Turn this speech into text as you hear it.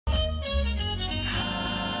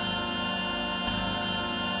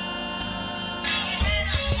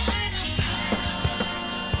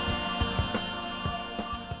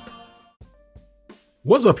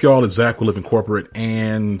What's up, y'all? It's Zach with Living Corporate,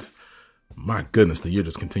 and my goodness, the year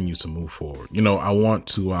just continues to move forward. You know, I want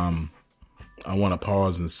to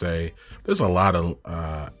pause and say there's a lot of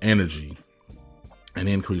energy and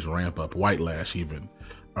increased ramp up, white lash even,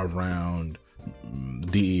 around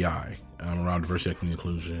DEI, around diversity, equity,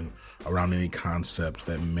 inclusion, around any concept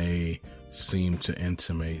that may seem to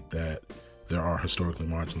intimate that there are historically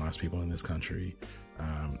marginalized people in this country.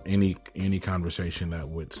 Any conversation that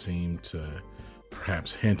would seem to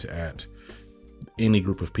perhaps hint at any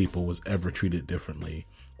group of people was ever treated differently,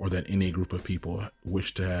 or that any group of people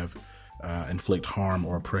wish to have inflict harm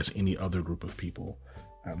or oppress any other group of people.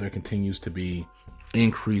 There continues to be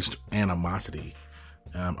increased animosity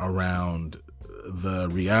around the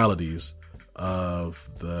realities of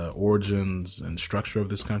the origins and structure of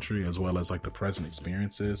this country, as well as like the present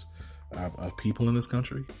experiences of people in this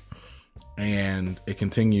country. And it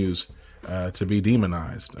continues to be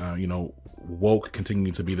demonized. Woke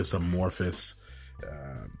continue to be this amorphous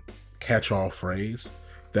catch-all phrase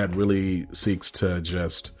that really seeks to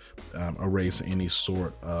just erase any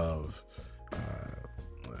sort of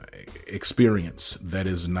experience that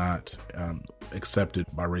is not accepted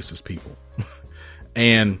by racist people.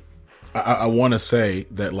 And I want to say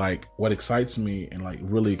that, like, what excites me and like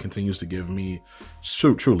really continues to give me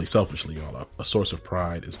truly selfishly, y'all, a source of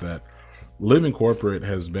pride is that Living Corporate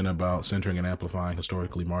has been about centering and amplifying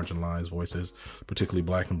historically marginalized voices, particularly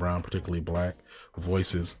black and brown, particularly black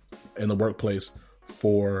voices in the workplace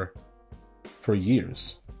for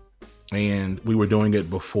years. And we were doing it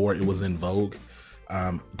before it was in vogue,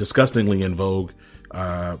 disgustingly in vogue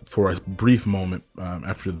for a brief moment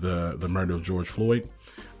after the murder of George Floyd.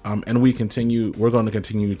 And we're going to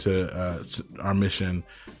continue to our mission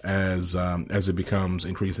as it becomes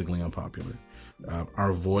increasingly unpopular.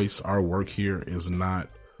 Our voice, our work here is not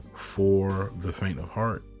for the faint of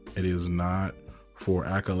heart. It is not for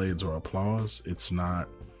accolades or applause. It's not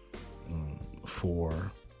even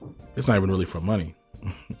really for money.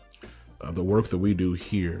 The work that we do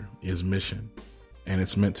here is mission, and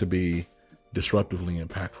it's meant to be disruptively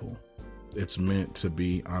impactful. It's meant to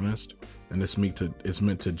be honest, and it's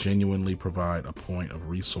meant to genuinely provide a point of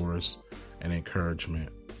resource and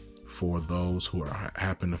encouragement for those who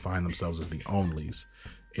happen to find themselves as the onlys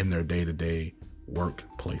in their day-to-day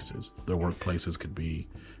workplaces. Their workplaces could be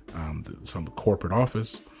some corporate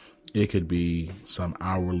office. It could be some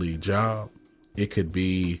hourly job. It could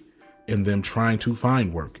be in them trying to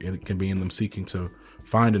find work. It can be in them seeking to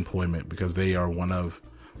find employment because they are one of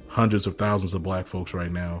hundreds of thousands of black folks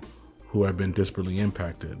right now who have been disparately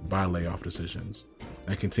impacted by layoff decisions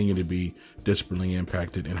and continue to be disparately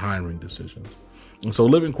impacted in hiring decisions. And so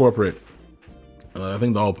Living Corporate, I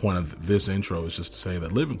think the whole point of this intro is just to say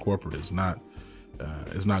that Living Corporate is not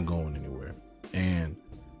going anywhere. And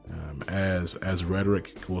as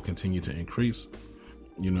rhetoric will continue to increase,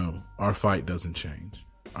 our fight doesn't change.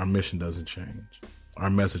 Our mission doesn't change.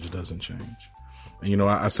 Our message doesn't change. And,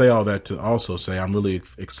 I say all that to also say I'm really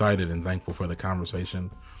excited and thankful for the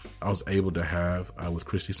conversation I was able to have with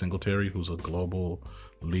Kristy Singletary, who's a global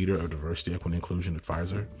leader of diversity, equity, and inclusion at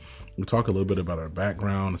Pfizer. We talk a little bit about her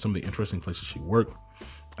background and some of the interesting places she worked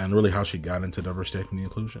and really how she got into diversity, equity, and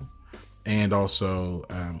inclusion. And also,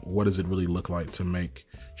 what does it really look like to make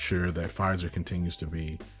sure that Pfizer continues to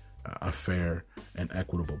be a fair and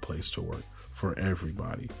equitable place to work for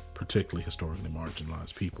everybody, particularly historically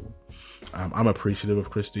marginalized people. I'm appreciative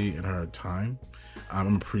of Kristy and her time.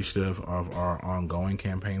 I'm appreciative of our ongoing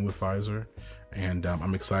campaign with Pfizer, and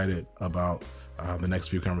I'm excited about the next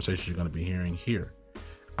few conversations you're going to be hearing here.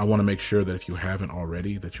 I want to make sure that if you haven't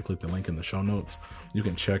already, that you click the link in the show notes. You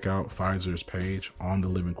can check out Pfizer's page on the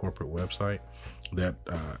Living Corporate website that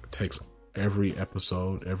takes every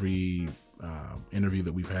episode, every interview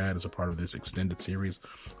that we've had as a part of this extended series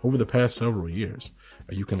over the past several years.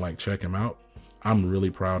 You can check them out. I'm really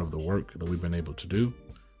proud of the work that we've been able to do.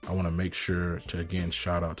 I want to make sure to again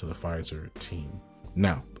shout out to the Pfizer team.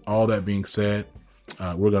 Now, all that being said,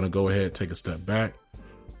 we're going to go ahead, take a step back,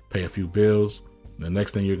 pay a few bills. The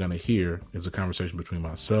next thing you're going to hear is a conversation between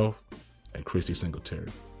myself and Kristy Singletary.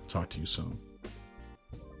 Talk to you soon.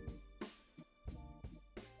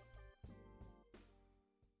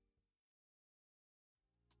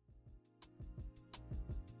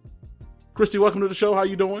 Kristy, welcome to the show. How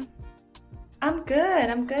you doing? I'm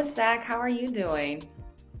good, Zach. How are you doing?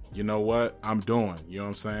 You know what? I'm doing. You know what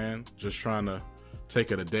I'm saying? Just trying to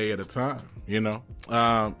take it a day at a time,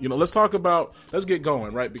 let's get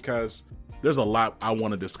going, right? Because there's a lot I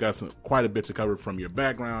want to discuss and quite a bit to cover from your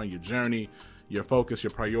background, your journey, your focus,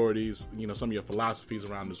 your priorities, some of your philosophies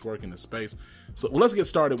around this work in this space. So let's get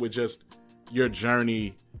started with just your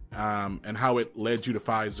journey and how it led you to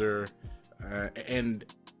Pfizer, and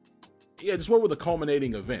yeah, just what were the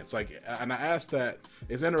culminating events? Like, and I asked that,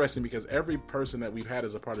 it's interesting because every person that we've had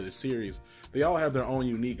as a part of this series, they all have their own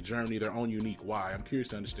unique journey, their own unique why. I'm curious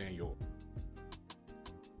to understand yours.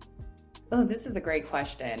 Oh, this is a great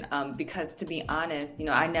question. Because to be honest,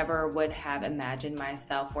 I never would have imagined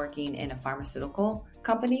myself working in a pharmaceutical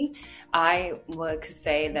company. I would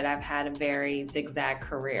say that I've had a very zigzag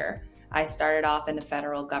career. I started off in the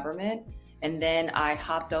federal government, and then I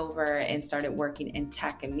hopped over and started working in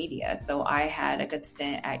tech and media. So I had a good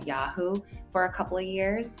stint at Yahoo for a couple of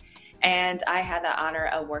years. And I had the honor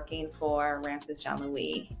of working for Ramses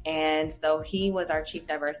Jean-Louis. And so he was our chief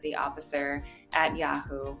diversity officer at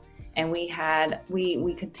Yahoo. And we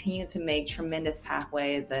continue to make tremendous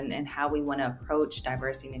pathways and how we want to approach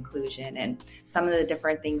diversity and inclusion and some of the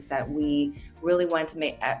different things that we really wanted to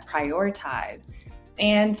prioritize.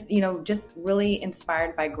 And, just really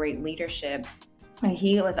inspired by great leadership,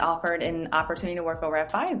 he was offered an opportunity to work over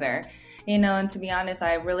at Pfizer. And to be honest,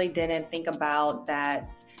 I really didn't think about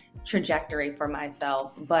that trajectory for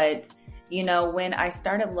myself. But when I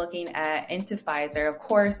started looking into Pfizer, of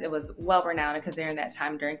course, it was well renowned because during that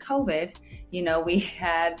time during COVID, we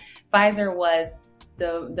had Pfizer was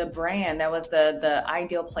the brand that was the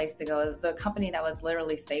ideal place to go. It was the company that was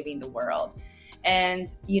literally saving the world. And,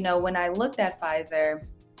 when I looked at Pfizer,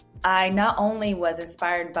 I not only was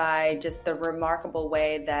inspired by just the remarkable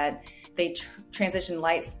way that they transitioned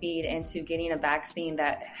light speed into getting a vaccine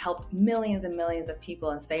that helped millions and millions of people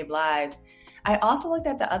and saved lives, I also looked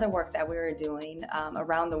at the other work that we were doing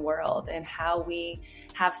around the world and how we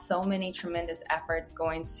have so many tremendous efforts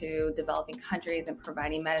going to developing countries and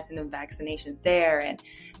providing medicine and vaccinations there, and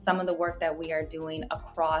some of the work that we are doing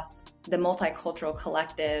across the multicultural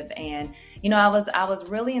collective. And, I was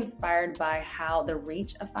really inspired by how the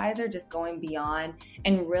reach of Pfizer just going beyond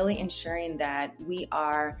and really ensuring that we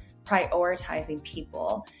are prioritizing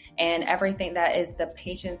people and everything that is the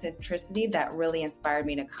patient centricity that really inspired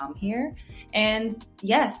me to come here. And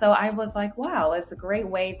yes, so I was like, wow, it's a great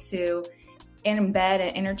way to embed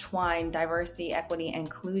and intertwine diversity, equity, and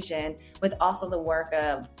inclusion with also the work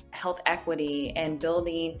of health equity and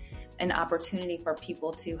building an opportunity for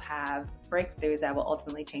people to have breakthroughs that will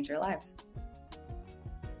ultimately change their lives.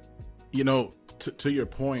 To your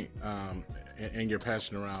point, and your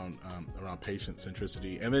passion around patient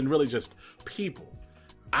centricity, and then really just people,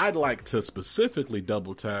 I'd like to specifically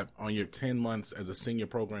double tap on your 10 months as a senior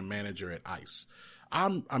program manager at ICE.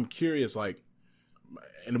 I'm curious,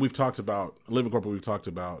 and we've talked about Living Corporate. We've talked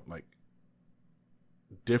about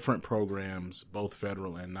different programs, both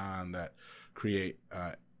federal and non, that create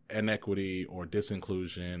inequity or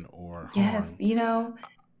disinclusion or harm. Yes,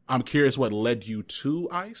 I'm curious what led you to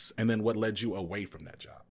ICE and then what led you away from that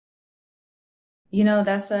job.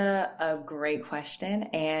 That's a great question.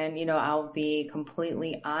 And, I'll be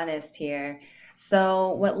completely honest here.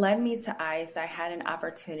 So what led me to ICE, I had an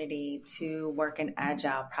opportunity to work in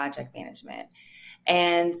agile project management.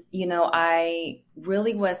 And, I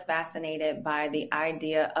really was fascinated by the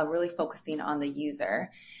idea of really focusing on the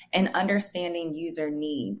user and understanding user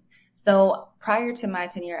needs. So prior to my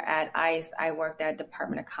tenure at ICE, I worked at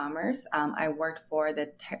Department of Commerce. I worked for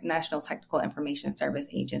the National Technical Information Service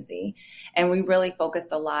Agency, and we really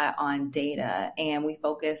focused a lot on data, and we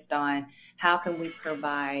focused on how can we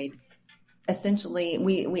provide. Essentially,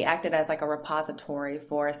 we acted as a repository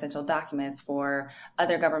for essential documents for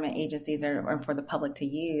other government agencies or for the public to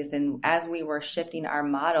use. And as we were shifting our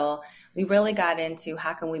model, we really got into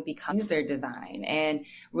how can we become user design and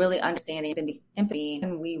really understanding empathy.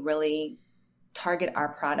 And we really target our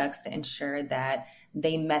products to ensure that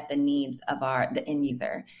they met the needs of the end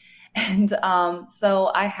user. And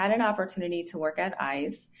so I had an opportunity to work at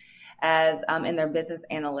ICE as in their business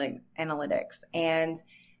analytics. And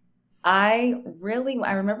I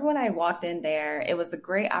remember when I walked in there, it was a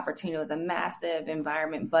great opportunity. It was a massive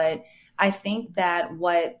environment, but I think that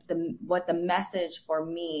what the message for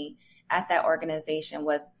me at that organization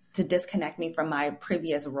was to disconnect me from my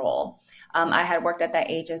previous role. I had worked at that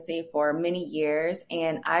agency for many years,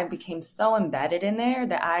 and I became so embedded in there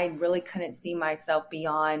that I really couldn't see myself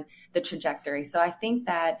beyond the trajectory. So I think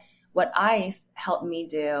that what ICE helped me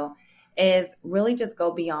do is really just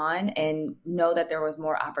go beyond and know that there was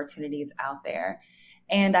more opportunities out there.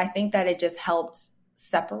 And I think that it just helped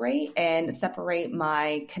separate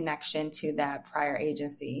my connection to that prior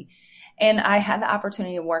agency. And I had the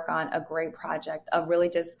opportunity to work on a great project of really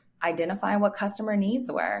just identifying what customer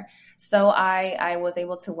needs were. So I was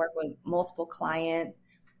able to work with multiple clients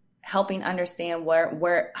helping understand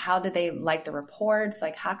how do they like the reports?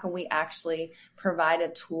 Like, how can we actually provide a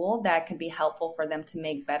tool that can be helpful for them to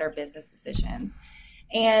make better business decisions?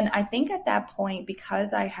 And I think at that point,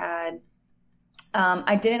 because I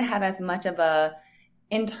didn't have as much of a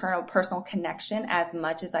internal personal connection as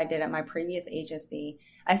much as I did at my previous agency,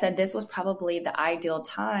 I said this was probably the ideal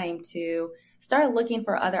time to start looking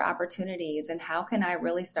for other opportunities and how can I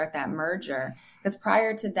really start that merger? Because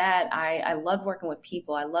prior to that, I loved working with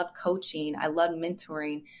people. I loved coaching. I loved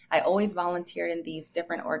mentoring. I always volunteered in these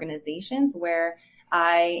different organizations where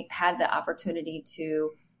I had the opportunity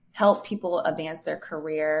to help people advance their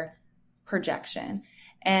career projection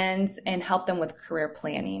and help them with career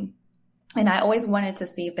planning. And I always wanted to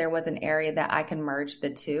see if there was an area that I can merge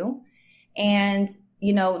the two. And,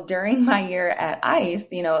 during my year at ICE,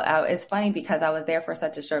 it's funny because I was there for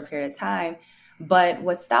such a short period of time, but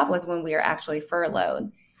what stopped was when we were actually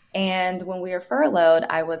furloughed. And when we were furloughed,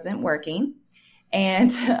 I wasn't working.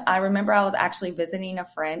 And I remember I was actually visiting a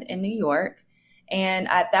friend in New York. And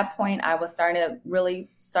at that point, I was starting to really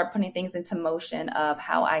start putting things into motion of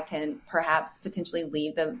how I can perhaps potentially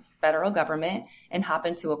leave the federal government and hop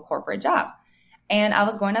into a corporate job. And I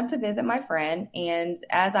was going up to visit my friend. And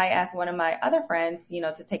as I asked one of my other friends,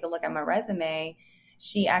 to take a look at my resume,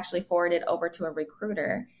 she actually forwarded over to a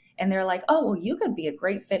recruiter. And they're like, oh, well, you could be a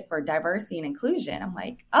great fit for diversity and inclusion. I'm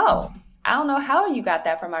like, oh, I don't know how you got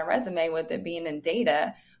that from my resume with it being in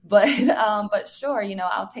data, but sure,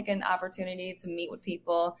 I'll take an opportunity to meet with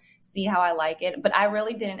people, see how I like it. But I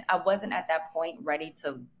wasn't at that point ready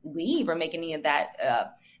to leave or make any of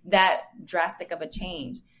that drastic of a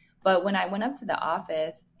change. But when I went up to the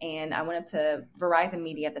office, and I went up to Verizon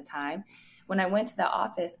Media at the time, when I went to the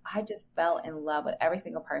office, I just fell in love with every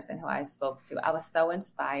single person who I spoke to. I was so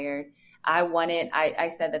inspired.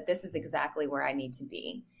 I said that this is exactly where I need to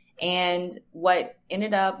be. And what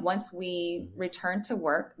ended up, once we returned to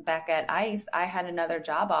work back at ICE, I had another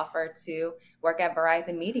job offer to work at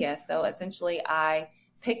Verizon Media. So essentially, I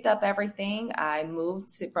picked up everything. I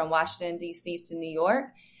moved from Washington, D.C. to New York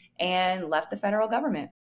and left the federal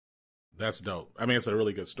government. That's dope. I mean, it's a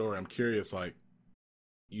really good story. I'm curious, like,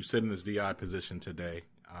 you sit in this DI position today,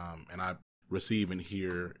 and I receive and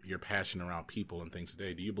hear your passion around people and things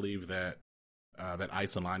today. Do you believe that that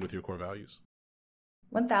ICE aligned with your core values?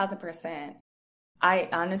 1,000%. I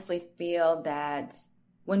honestly feel that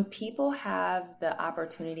when people have the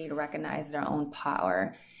opportunity to recognize their own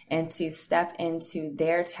power and to step into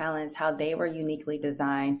their talents, how they were uniquely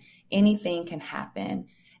designed, anything can happen.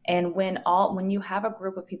 And when you have a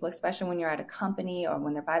group of people, especially when you're at a company or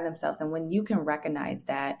when they're by themselves, and when you can recognize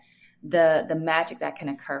that, the magic that can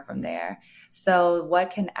occur from there. So what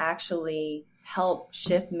can actually help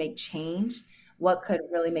shift, make change, what could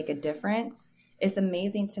really make a difference? It's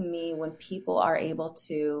amazing to me when people are able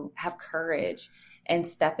to have courage and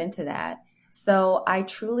step into that. So I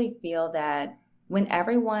truly feel that when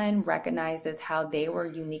everyone recognizes how they were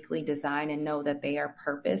uniquely designed and know that they are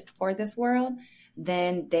purposed for this world,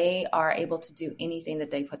 then they are able to do anything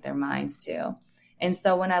that they put their minds to. And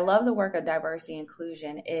so when I love the work of diversity and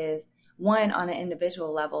inclusion is, one, on an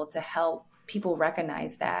individual level, to help people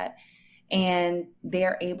recognize that. And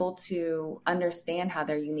they're able to understand how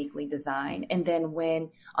they're uniquely designed. And then when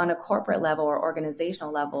on a corporate level or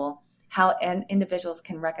organizational level, how individuals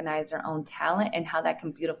can recognize their own talent and how that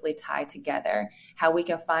can beautifully tie together, how we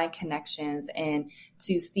can find connections and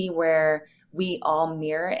to see where we all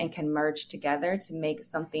mirror and can merge together to make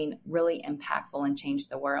something really impactful and change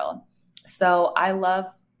the world. So I love,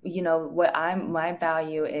 my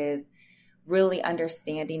value is really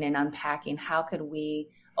understanding and unpacking how could we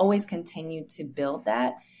always continue to build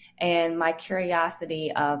that. And my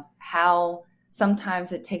curiosity of how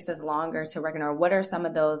sometimes it takes us longer to recognize what are some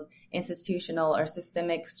of those institutional or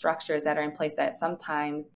systemic structures that are in place that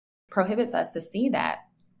sometimes prohibits us to see that.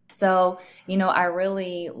 So, I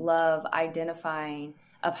really love identifying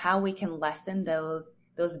of how we can lessen those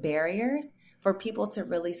barriers for people to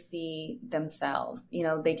really see themselves.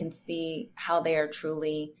 They can see how they are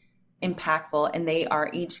truly impactful, and they are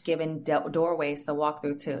each given doorways to walk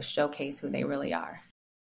through to showcase who they really are.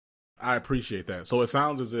 I appreciate that. So it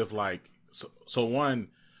sounds as if so one,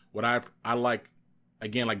 what I like,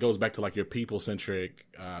 again, like goes back to like your people-centric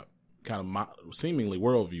kind of seemingly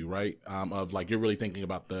worldview, right? Of like, you're really thinking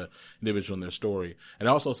about the individual and their story. And it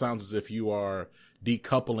also sounds as if you are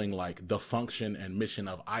decoupling like the function and mission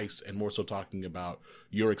of ICE and more so talking about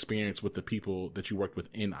your experience with the people that you worked with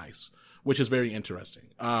in ICE, which is very interesting.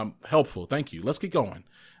 Helpful. Thank you. Let's get going.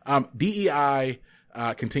 DEI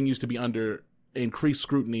continues to be under increased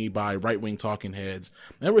scrutiny by right-wing talking heads.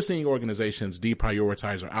 And we're seeing organizations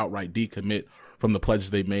deprioritize or outright decommit from the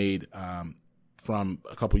pledges they made from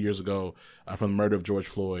a couple years ago from the murder of George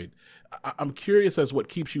Floyd. I'm curious as what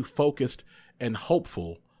keeps you focused and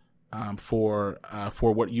hopeful for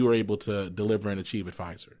what you were able to deliver and achieve at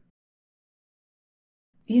Pfizer.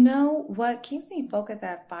 You know, what keeps me focused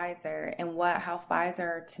at Pfizer and how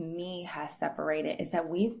Pfizer to me has separated is that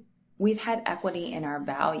we've had equity in our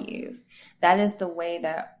values. That is the way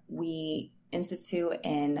that we institute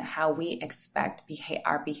and how we expect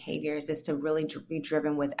our behaviors is to really be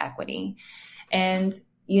driven with equity. And,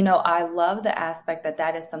 you know, I love the aspect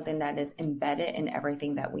that is something that is embedded in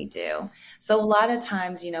everything that we do. So a lot of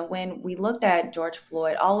times, you know, when we looked at George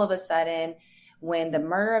Floyd, all of a sudden, when the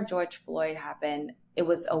murder of George Floyd happened, it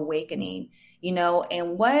was awakening, you know,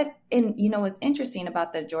 and what's interesting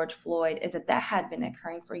about the George Floyd is that had been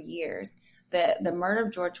occurring for years. The murder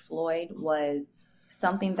of George Floyd was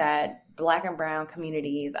something that Black and Brown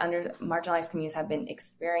communities, marginalized communities have been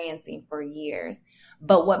experiencing for years.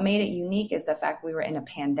 But what made it unique is the fact we were in a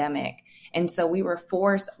pandemic. And so we were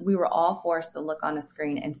all forced to look on a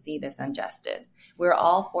screen and see this injustice. We were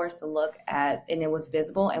all forced to look at, and it was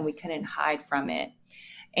visible and we couldn't hide from it.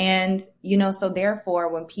 And, you know, so therefore,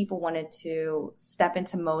 when people wanted to step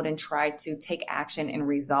into mode and try to take action and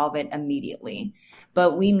resolve it immediately,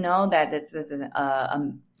 but we know that this is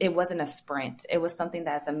it wasn't a sprint. It was something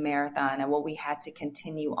that's a marathon, and what we had to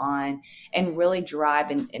continue on and really drive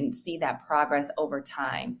and see that progress over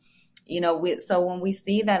time. You know, so when we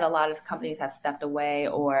see that a lot of companies have stepped away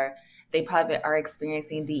or they probably are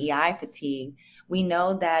experiencing DEI fatigue, we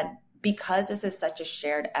know that because this is such a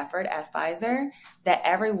shared effort at Pfizer, that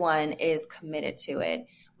everyone is committed to it.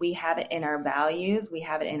 We have it in our values. We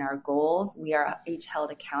have it in our goals. We are each held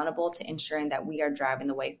accountable to ensuring that we are driving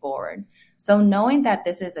the way forward. So knowing that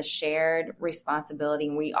this is a shared responsibility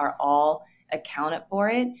and we are all accounted for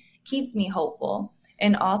it keeps me hopeful.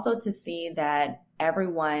 And also to see that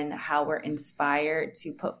everyone, how we're inspired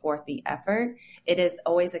to put forth the effort, it is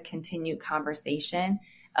always a continued conversation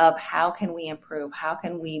of how can we improve? How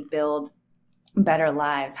can we build better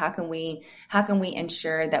lives? How can we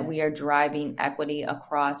ensure that we are driving equity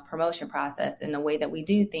across promotion process in the way that we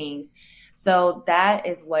do things? So that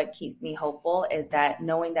is what keeps me hopeful, is that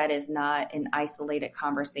knowing that is not an isolated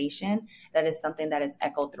conversation, that is something that is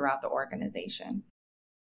echoed throughout the organization.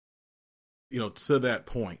 You know, to that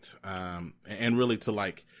point, and really to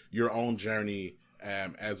like your own journey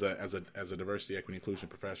as a diversity, equity, inclusion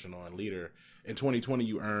professional and leader. In 2020,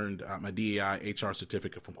 you earned a DEI HR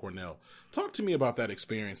certificate from Cornell. Talk to me about that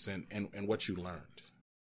experience and what you learned.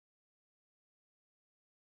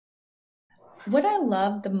 What I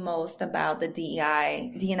love the most about the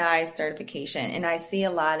DEI certification, and I see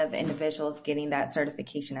a lot of individuals getting that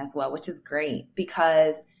certification as well, which is great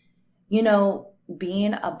because, you know,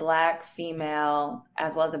 being a Black female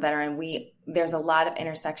as well as a veteran, there's a lot of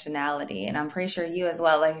intersectionality, and I'm pretty sure you as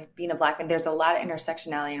well, like being a Black, there's a lot of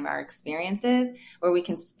intersectionality in our experiences where we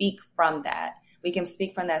can speak from that. We can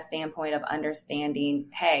speak from that standpoint of understanding,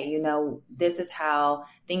 hey, you know, this is how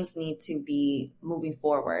things need to be moving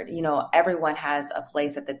forward. You know, everyone has a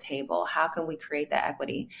place at the table. How can we create that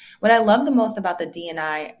equity? What I love the most about the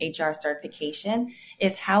D&I HR certification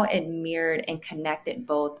is how it mirrored and connected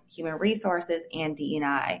both human resources and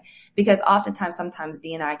D&I, because sometimes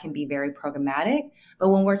D&I can be very programmatic, but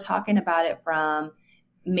when we're talking about it from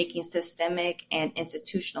making systemic and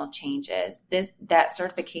institutional changes, that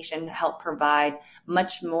certification helped provide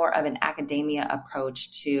much more of an academia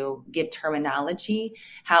approach to give terminology.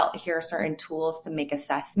 Here are certain tools to make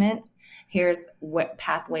assessments. Here's what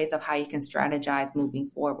pathways of how you can strategize moving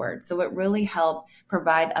forward. So it really helped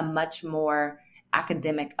provide a much more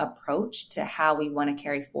academic approach to how we want to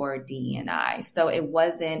carry forward DE&I. So it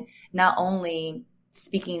wasn't not only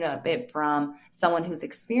speaking a bit from someone who's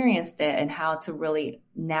experienced it and how to really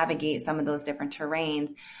navigate some of those different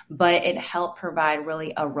terrains, but it helped provide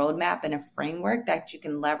really a roadmap and a framework that you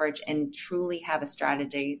can leverage and truly have a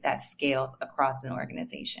strategy that scales across an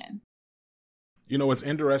organization. You know, it's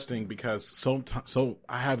interesting because so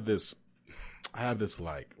I have this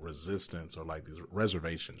like resistance or like these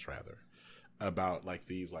reservations rather about like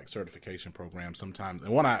these like certification programs sometimes.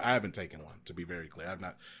 And I haven't taken one, to be very clear. I've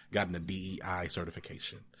not gotten a DEI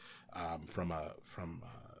certification from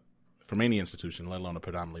any institution, let alone a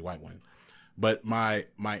predominantly white one. But my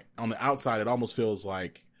on the outside, it almost feels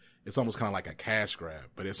like it's almost kind of like a cash grab.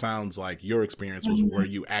 But it sounds like your experience was where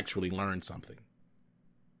you actually learned something.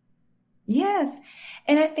 Yes.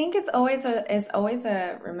 And I think it's always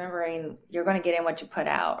a remembering you're going to get in what you put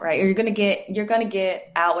out, right? Or you're going to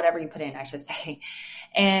get out whatever you put in, I should say.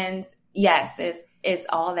 And Yes, it's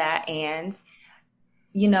all that. And,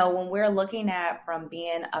 when we're looking at from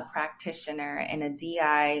being a practitioner and a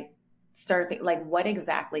DI certificate, like what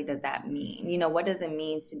exactly does that mean? What does it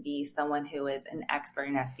mean to be someone who is an expert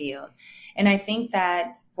in that field? And I think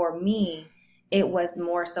that for me, it was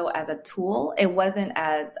more so as a tool. It wasn't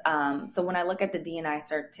as, so when I look at the DNI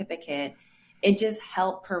certificate, it just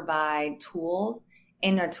helped provide tools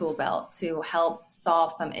in their tool belt to help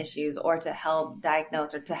solve some issues or to help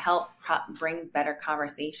diagnose or to help bring better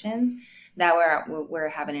conversations that we're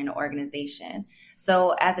having in an organization.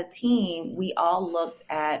 So as a team, we all looked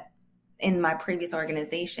at, in my previous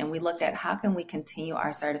organization, we looked at how can we continue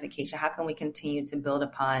our certification? How can we continue to build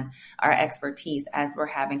upon our expertise as we're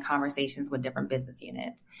having conversations with different business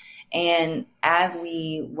units? And as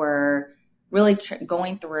we were really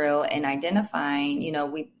going through and identifying,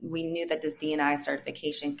 we knew that this D&I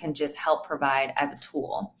certification can just help provide as a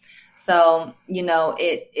tool. So,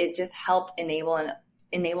 it just helped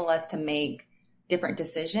enable us to make different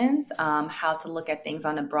decisions, how to look at things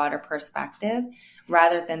on a broader perspective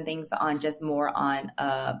rather than things on just more on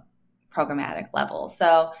a programmatic level.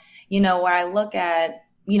 So, where I look at,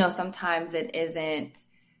 sometimes it isn't,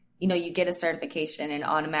 you get a certification and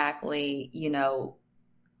automatically,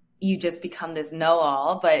 you just become this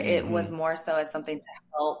know-all, but it was more so as something to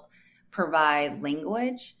help provide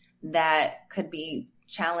language that could be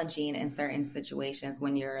challenging in certain situations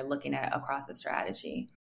when you're looking at across a strategy.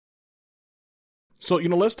 So,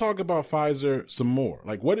 let's talk about Pfizer some more.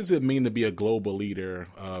 Like, what does it mean to be a global leader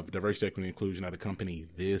of diversity, equity, and inclusion at a company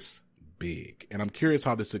this big? And I'm curious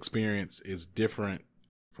how this experience is different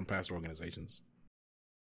from past organizations.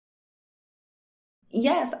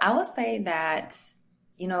 Yes, I would say that,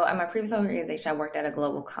 at my previous organization, I worked at a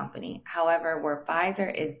global company. However, where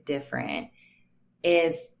Pfizer is different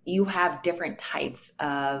is you have different types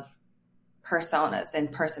of personas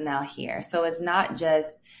and personnel here. So it's not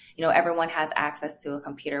just, everyone has access to a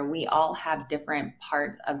computer. We all have different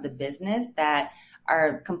parts of the business that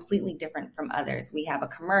are completely different from others. We have a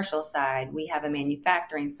commercial side, we have a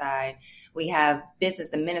manufacturing side, we have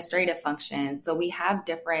business administrative functions. So we have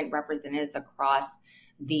different representatives across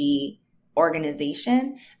the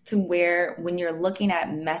organization to where when you're looking at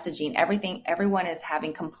messaging, everyone is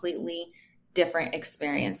having completely different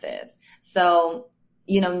experiences. So,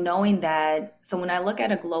 knowing that, so when I look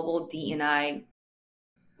at a global D&I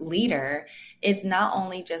leader, it's not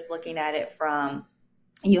only just looking at it from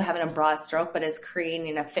you having a broad stroke, but it's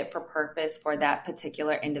creating a fit for purpose for that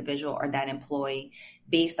particular individual or that employee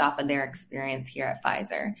based off of their experience here at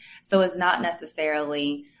Pfizer. So it's not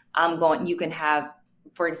necessarily, you can have,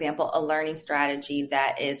 for example, a learning strategy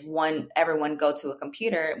that is everyone go to a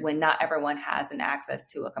computer when not everyone has an access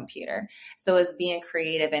to a computer. So it's being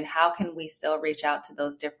creative and how can we still reach out to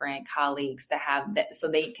those different colleagues to have that so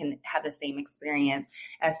they can have the same experience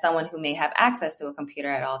as someone who may have access to a computer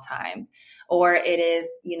at all times. Or it is,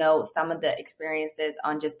 some of the experiences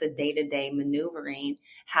on just the day-to-day maneuvering.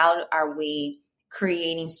 How are we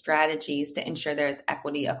creating strategies to ensure there's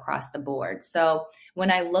equity across the board? So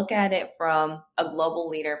when I look at it from a global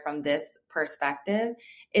leader from this perspective,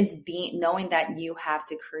 it's knowing that you have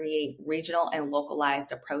to create regional and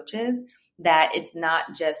localized approaches, that it's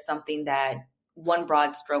not just something that one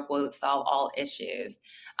broad stroke will solve all issues.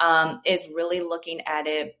 It's really looking at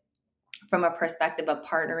it from a perspective of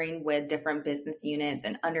partnering with different business units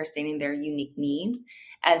and understanding their unique needs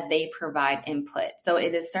as they provide input. So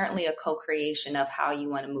it is certainly a co-creation of how you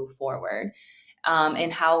want to move forward,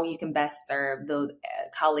 and how you can best serve those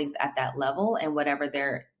colleagues at that level and whatever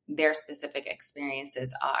their specific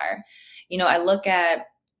experiences are. I look at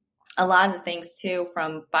a lot of the things too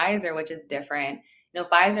from Pfizer, which is different.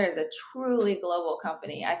 Pfizer is a truly global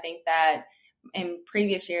company. I think that in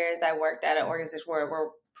previous years, I worked at an organization where we're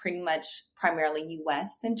pretty much primarily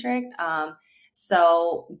US centric.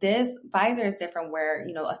 So this Pfizer is different where,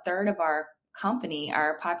 a third of our company,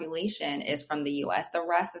 our population is from the US. The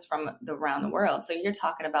rest is from around the world. So you're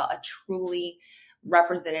talking about a truly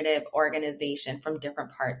representative organization from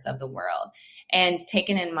different parts of the world. And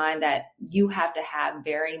taking in mind that you have to have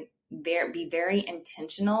be very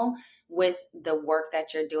intentional with the work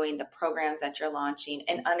that you're doing, the programs that you're launching,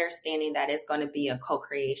 and understanding that it's going to be a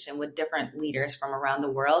co-creation with different leaders from around the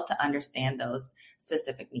world to understand those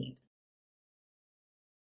specific needs.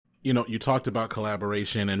 You talked about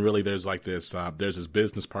collaboration, and really there's like this, there's this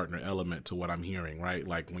business partner element to what I'm hearing, right?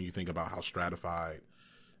 Like when you think about how stratified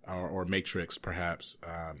or matrix, perhaps,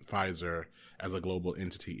 Pfizer as a global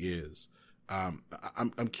entity is.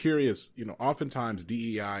 I'm curious, oftentimes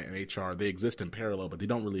DEI and HR, they exist in parallel, but they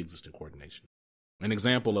don't really exist in coordination. An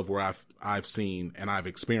example of where I've seen and I've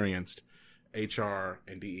experienced HR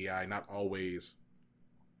and DEI not always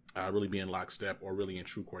really be in lockstep or really in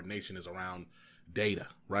true coordination is around data,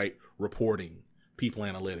 right? Reporting, people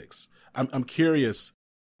analytics. I'm curious,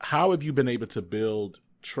 how have you been able to build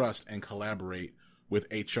trust and collaborate with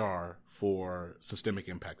HR for systemic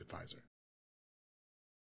impact at Pfizer?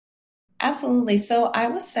 Absolutely. So I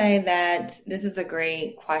would say that this is a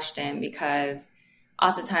great question because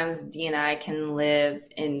oftentimes D&I can live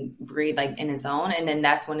and breathe like in its own, and then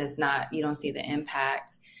that's when it's not, you don't see the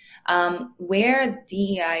impact. Where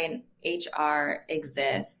DEI and HR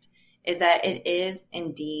exist is that it is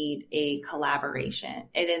indeed a collaboration.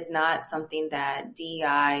 It is not something that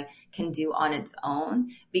DEI can do on its own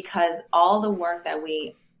because all the work that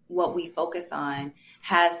what we focus on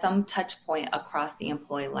has some touch point across the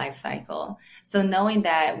employee life cycle. So knowing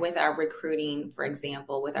that with our recruiting, for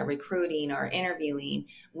example, with our recruiting or interviewing,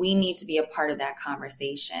 we need to be a part of that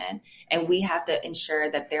conversation. And we have to ensure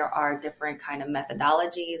that there are different kind of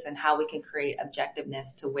methodologies and how we can create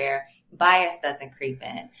objectiveness to where bias doesn't creep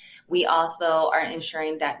in. We also are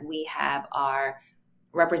ensuring that we have our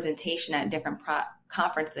representation at different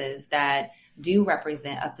conferences that do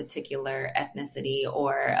represent a particular ethnicity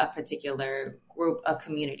or a particular group of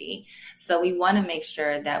community. So we want to make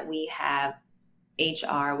sure that we have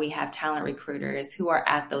HR, we have talent recruiters who are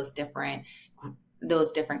at those different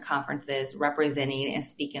conferences representing and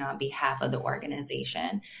speaking on behalf of the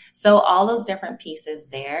organization. So all those different pieces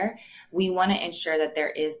there, we want to ensure that there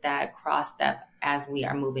is that cross step as we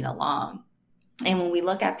are moving along. And when we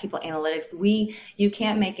look at people analytics, you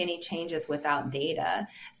can't make any changes without data.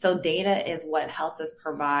 So data is what helps us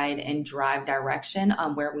provide and drive direction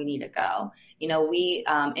on where we need to go. You know,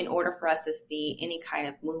 in order for us to see any kind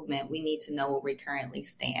of movement, we need to know where we currently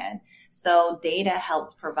stand. So data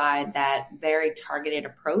helps provide that very targeted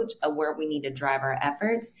approach of where we need to drive our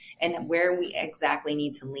efforts and where we exactly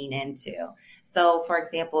need to lean into. So for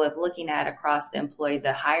example, if looking at across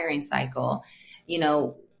the hiring cycle, you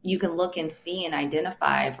know, you can look and see and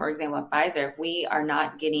identify, for example, at Pfizer, if we are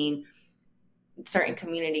not getting certain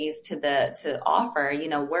communities to offer, you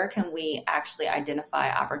know, where can we actually identify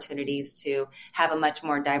opportunities to have a much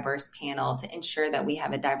more diverse panel to ensure that we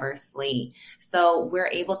have a diverse slate. So we're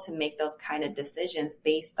able to make those kind of decisions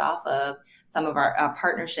based off of some of our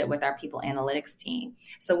partnership with our people analytics team.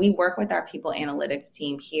 So we work with our people analytics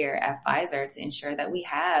team here at Pfizer to ensure that we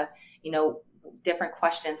have, you know, different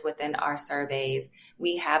questions within our surveys.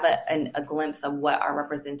 We have a glimpse of what our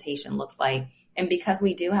representation looks like. And because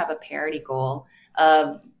we do have a parity goal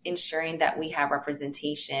of ensuring that we have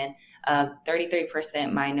representation of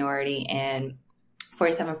 33% minority and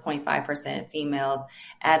 47.5% females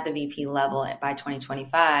at the VP level by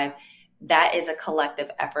 2025, that is a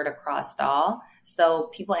collective effort across all.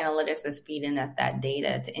 So people analytics is feeding us that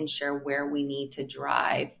data to ensure where we need to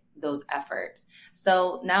drive those efforts.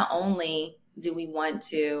 So not only do we want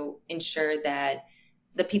to ensure that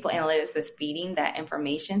the people analytics is feeding that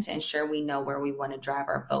information to ensure we know where we want to drive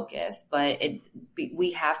our focus, but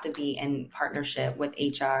we have to be in partnership with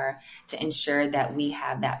HR to ensure that we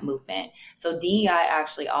have that movement. So DEI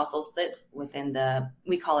actually also sits within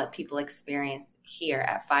we call it people experience here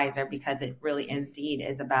at Pfizer, because it really indeed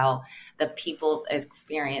is about the people's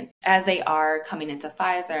experience as they are coming into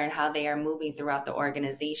Pfizer and how they are moving throughout the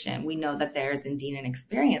organization. We know that there is indeed an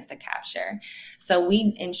experience to capture. So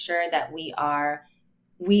we ensure that we are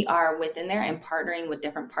within there and partnering with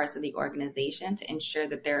different parts of the organization to ensure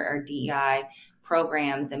that there are DEI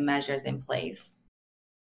programs and measures in place.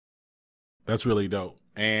 That's really dope.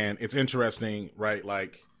 And it's interesting, right?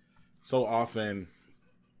 Like so often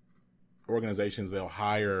organizations, they'll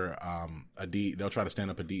hire they'll try to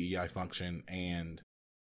stand up a DEI function and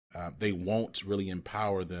they won't really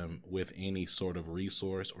empower them with any sort of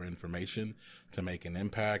resource or information to make an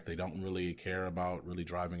impact. They don't really care about really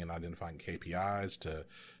driving and identifying KPIs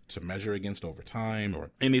to measure against over time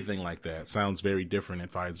or anything like that. Sounds very different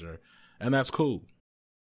at Pfizer, and that's cool.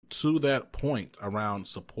 To that point around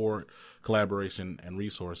support, collaboration, and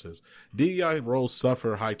resources, DEI roles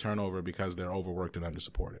suffer high turnover because they're overworked and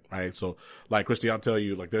undersupported, right? So like Kristy, I'll tell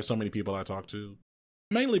you, like there's so many people I talk to,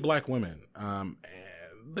 mainly Black women,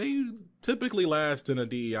 they typically last in a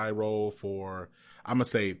DEI role for, I'm going to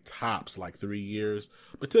say tops like 3 years,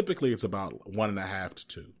 but typically it's about 1.5 to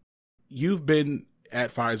 2. You've been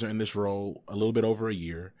at Pfizer in this role a little bit over a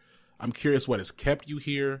year. I'm curious what has kept you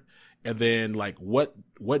here. And then like, what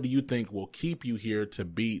do you think will keep you here to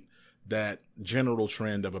beat that general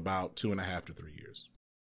trend of about 2.5 to 3 years?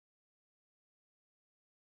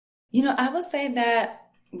 You know, I would say that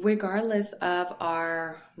regardless of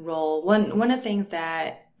our role, one of the things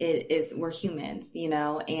that it is, we're humans, you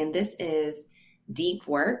know, and this is deep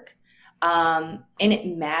work. And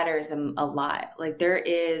it matters a lot. Like there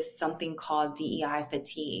is something called DEI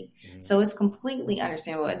fatigue. Mm-hmm. So it's completely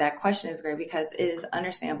understandable. That question is great because it is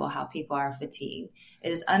understandable how people are fatigued.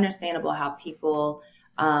 It is understandable how people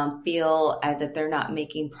feel as if they're not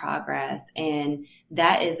making progress. And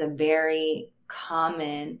that is a very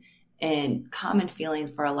common feeling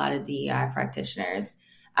for a lot of DEI practitioners.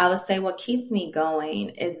 I would say what keeps me going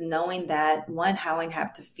is knowing that, one, how I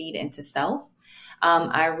have to feed into self.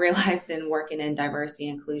 I realized in working in diversity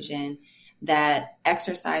and inclusion that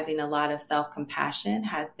exercising a lot of self-compassion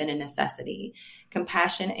has been a necessity.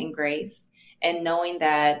 Compassion and grace, and knowing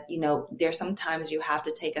that, there's sometimes you have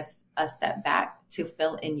to take a step back to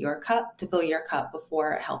fill your cup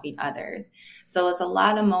before helping others. So it's a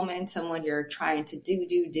lot of momentum when you're trying to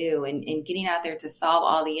do and getting out there to solve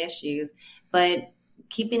all the issues, but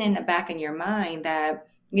keeping in the back of your mind that,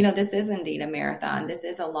 this is indeed a marathon. This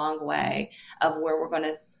is a long way of where we're going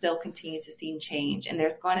to still continue to see change. And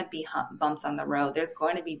there's going to be bumps on the road. There's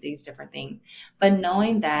going to be these different things. But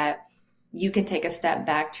knowing that you can take a step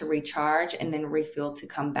back to recharge and then refuel to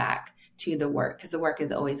come back to the work, because the work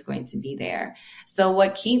is always going to be there. So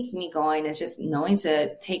what keeps me going is just knowing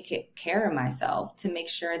to take care of myself, to make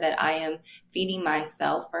sure that I am feeding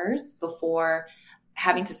myself first before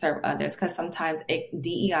having to serve others, because sometimes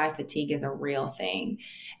DEI fatigue is a real thing.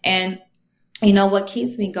 And what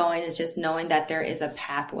keeps me going is just knowing that there is a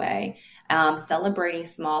pathway, celebrating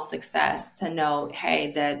small success, to know,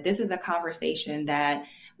 hey, that this is a conversation that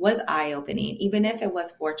was eye-opening, even if it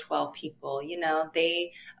was for 12 people.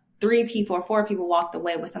 3 people or 4 people walked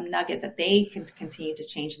away with some nuggets that they can continue to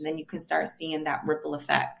change. And then you can start seeing that ripple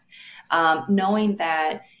effect. Knowing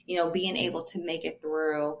that, being able to make it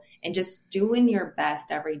through and just doing your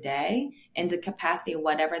best every day in the capacity of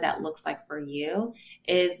whatever that looks like for you,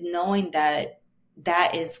 is knowing that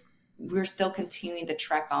we're still continuing the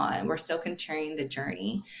trek on. We're still continuing the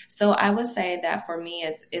journey. So I would say that for me,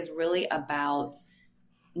 it's really about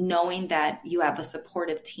knowing that you have a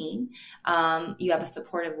supportive team, you have a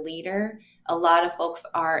supportive leader. A lot of folks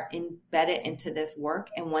are embedded into this work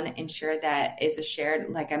and want to ensure that it's a shared,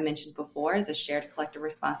 like I mentioned before, is a shared collective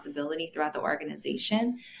responsibility throughout the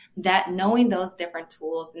organization. That knowing those different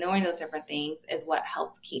tools, knowing those different things is what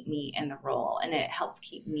helps keep me in the role. And it helps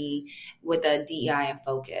keep me with a DEI and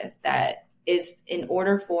focus that is, in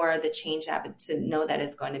order for the change to happen, to know that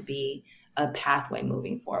it's going to be a pathway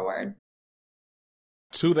moving forward.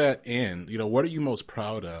 To that end, what are you most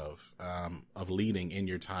proud of leading in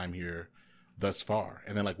your time here thus far?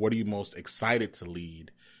 And then, what are you most excited to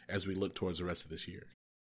lead as we look towards the rest of this year?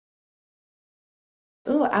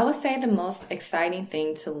 I would say the most exciting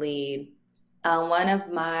thing to lead, one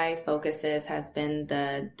of my focuses has been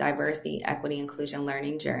the diversity, equity, inclusion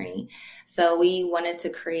learning journey. So we wanted to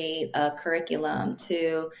create a curriculum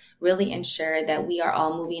to really ensure that we are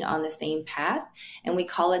all moving on the same path, and we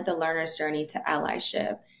call it the learner's journey to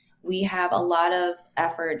allyship. We have a lot of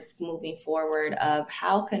efforts moving forward of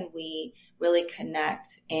how can we really connect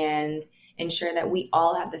and ensure that we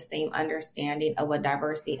all have the same understanding of what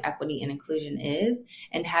diversity, equity, and inclusion is,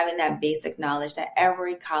 and having that basic knowledge that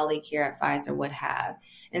every colleague here at Pfizer would have.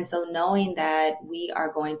 And so knowing that we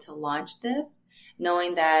are going to launch this,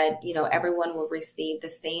 knowing that, everyone will receive the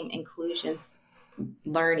same inclusions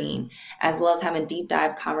learning, as well as having deep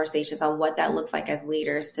dive conversations on what that looks like as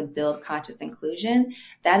leaders to build conscious inclusion.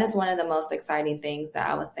 That is one of the most exciting things that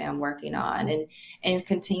I would say I'm working on, and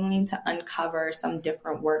continuing to uncover some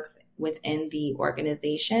different works within the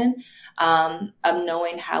organization, of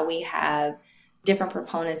knowing how we have different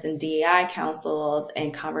proponents in DEI councils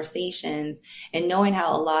and conversations, and knowing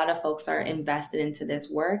how a lot of folks are invested into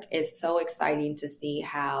this work is so exciting to see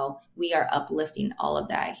how we are uplifting all of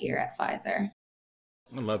that here at Pfizer.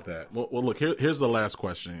 I love that. Well, look, here's the last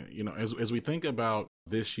question. As we think about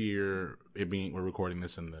this year, we're recording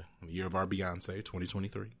this in the year of our Beyonce,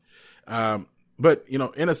 2023. But, in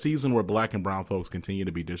a season where Black and brown folks continue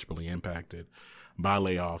to be disparately impacted by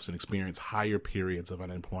layoffs and experience higher periods of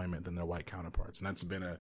unemployment than their white counterparts. And that's been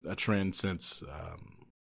a trend since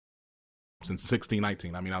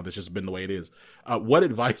 1619. That's just been the way it is. What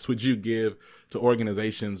advice would you give to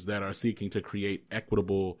organizations that are seeking to create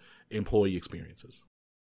equitable employee experiences?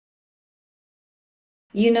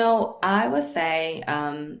 I would say,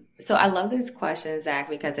 so I love these questions, Zach,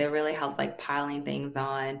 because it really helps piling things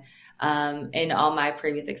on in all my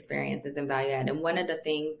previous experiences in value add. And one of the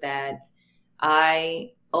things that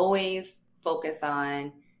I always focus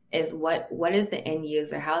on is what is the end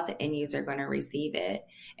user? How is the end user going to receive it?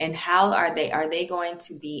 And how are they going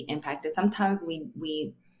to be impacted? Sometimes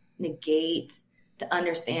we negate to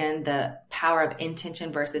understand the power of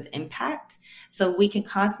intention versus impact. So we can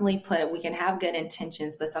constantly we can have good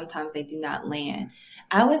intentions, but sometimes they do not land.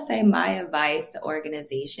 I would say my advice to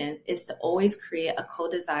organizations is to always create a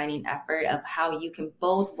co-designing effort of how you can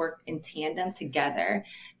both work in tandem together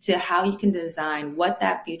to how you can design what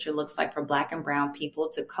that future looks like for Black and Brown people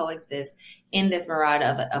to coexist in this mirage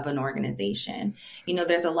of an organization.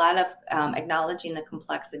 There's a lot of acknowledging the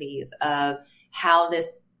complexities of how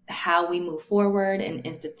we move forward and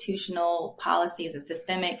institutional policies and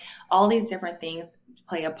systemic, all these different things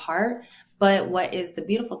play a part. But what is the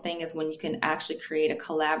beautiful thing is when you can actually create a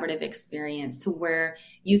collaborative experience to where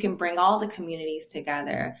you can bring all the communities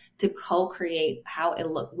together to co-create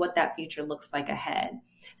what that future looks like ahead.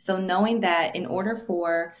 So knowing that in order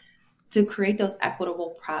to create those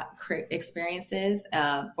equitable experiences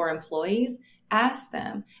for employees, ask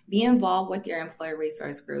them, be involved with your employee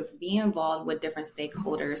resource groups, be involved with different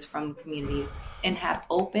stakeholders from communities, and have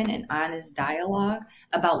open and honest dialogue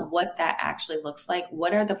about what that actually looks like.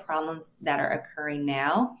 What are the problems that are occurring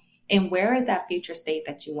now? And where is that future state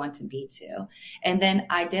that you want to be to? And then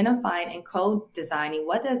identifying and co-designing,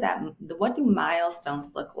 what do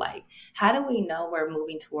milestones look like? How do we know we're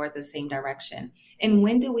moving towards the same direction? And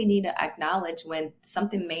when do we need to acknowledge when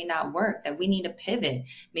something may not work, that we need to pivot?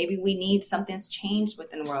 Maybe we need something's changed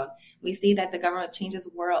within the world. We see that the government changes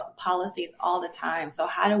world policies all the time. So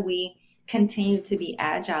how do we continue to be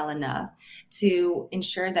agile enough to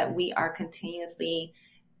ensure that we are continuously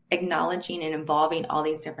acknowledging and involving all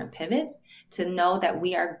these different pivots to know that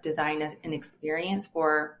we are designing an experience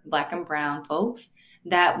for Black and Brown folks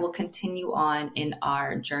that will continue on in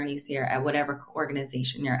our journeys here at whatever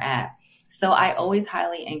organization you're at. So I always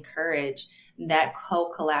highly encourage that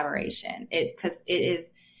co-collaboration because it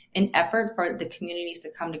is an effort for the communities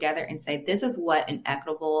to come together and say, this is what an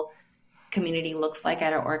equitable community looks like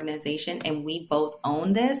at our organization. And we both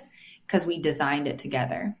own this because we designed it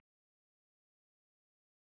together.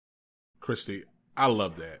 Kristy, I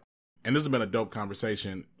love that. And this has been a dope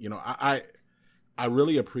conversation. I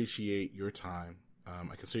really appreciate your time.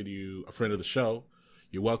 I consider you a friend of the show.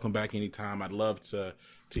 You're welcome back anytime. I'd love to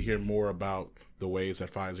hear more about the ways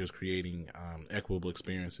that Pfizer is creating equitable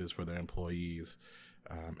experiences for their employees.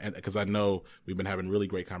 And because I know we've been having really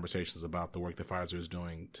great conversations about the work that Pfizer is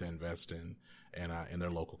doing to invest in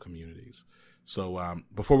their local communities. So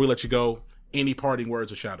before we let you go, any parting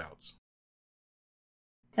words or shout outs?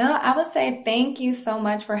 No, I would say thank you so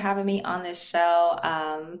much for having me on this show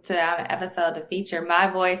to have an episode to feature my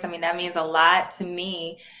voice. I mean, that means a lot to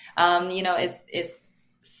me. It's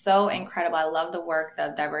so incredible. I love the work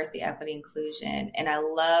of diversity, equity, inclusion. And I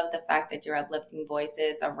love the fact that you're uplifting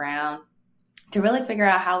voices around to really figure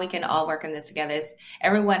out how we can all work in this together.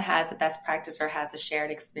 Everyone has a best practice or has a shared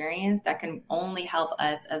experience that can only help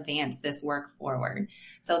us advance this work forward.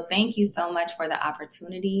 So thank you so much for the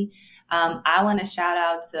opportunity. I want to shout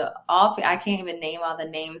out to I can't even name all the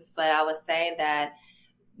names, but I would say that,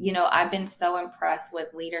 I've been so impressed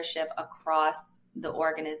with leadership across the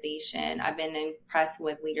organization. I've been impressed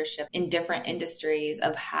with leadership in different industries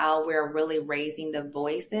of how we're really raising the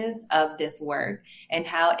voices of this work and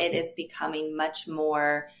how it is becoming much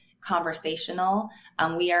more conversational.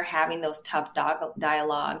 We are having those tough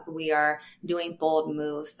dialogues. We are doing bold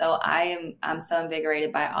moves. So I'm so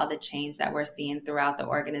invigorated by all the change that we're seeing throughout the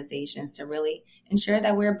organizations to really ensure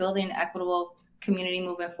that we're building an equitable community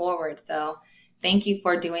moving forward. So thank you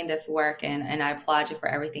for doing this work, and I applaud you for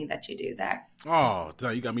everything that you do, Zach. Oh,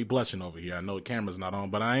 you got me blushing over here. I know the camera's not on,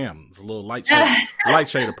 but I am. It's a little light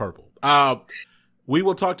shade of purple. We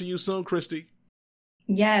will talk to you soon, Kristy.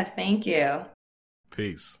 Yes, thank you.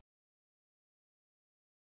 Peace.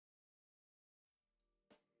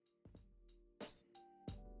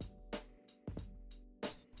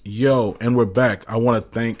 Yo, and we're back. I want to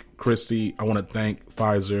thank Kristy. I want to thank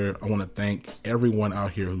Pfizer. I want to thank everyone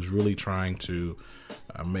out here who's really trying to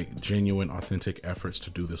make genuine, authentic efforts to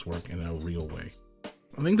do this work in a real way.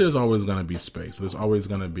 I think there's always going to be space. There's always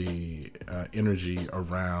going to be energy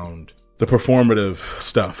around the performative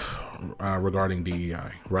stuff regarding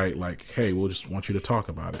DEI, right? Like, hey, we'll just want you to talk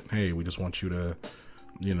about it. Hey, we just want you to,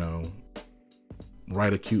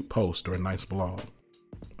 write a cute post or a nice blog.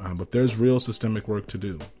 But there's real systemic work to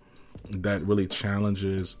do that really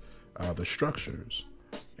challenges the structures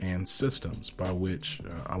and systems by which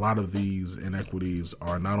a lot of these inequities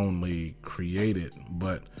are not only created,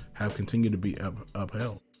 but have continued to be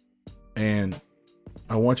upheld. And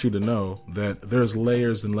I want you to know that there's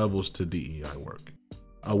layers and levels to DEI work.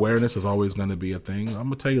 Awareness is always going to be a thing. I'm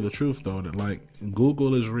going to tell you the truth, though, that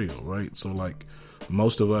Google is real, right? So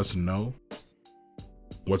most of us know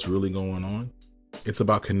what's really going on. It's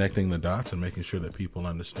about connecting the dots and making sure that people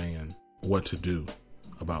understand what to do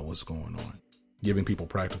about what's going on. Giving people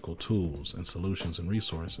practical tools and solutions and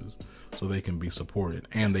resources so they can be supported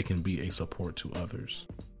and they can be a support to others.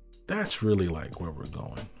 That's really like where we're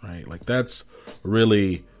going, right? Like that's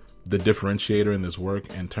really the differentiator in this work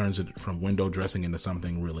and turns it from window dressing into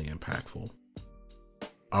something really impactful.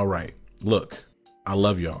 All right. Look, I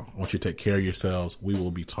love y'all. I want you to take care of yourselves. We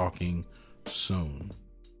will be talking soon.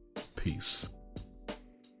 Peace.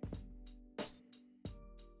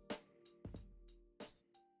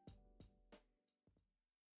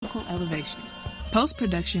 Elevation.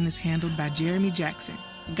 Post-production is handled by Jeremy Jackson.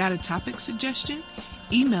 Got a topic suggestion?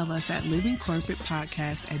 Email us at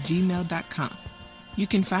livingcorporatepodcast@gmail.com. You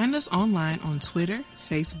can find us online on Twitter,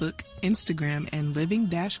 Facebook, Instagram, and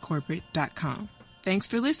living-corporate.com. Thanks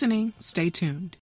for listening. Stay tuned.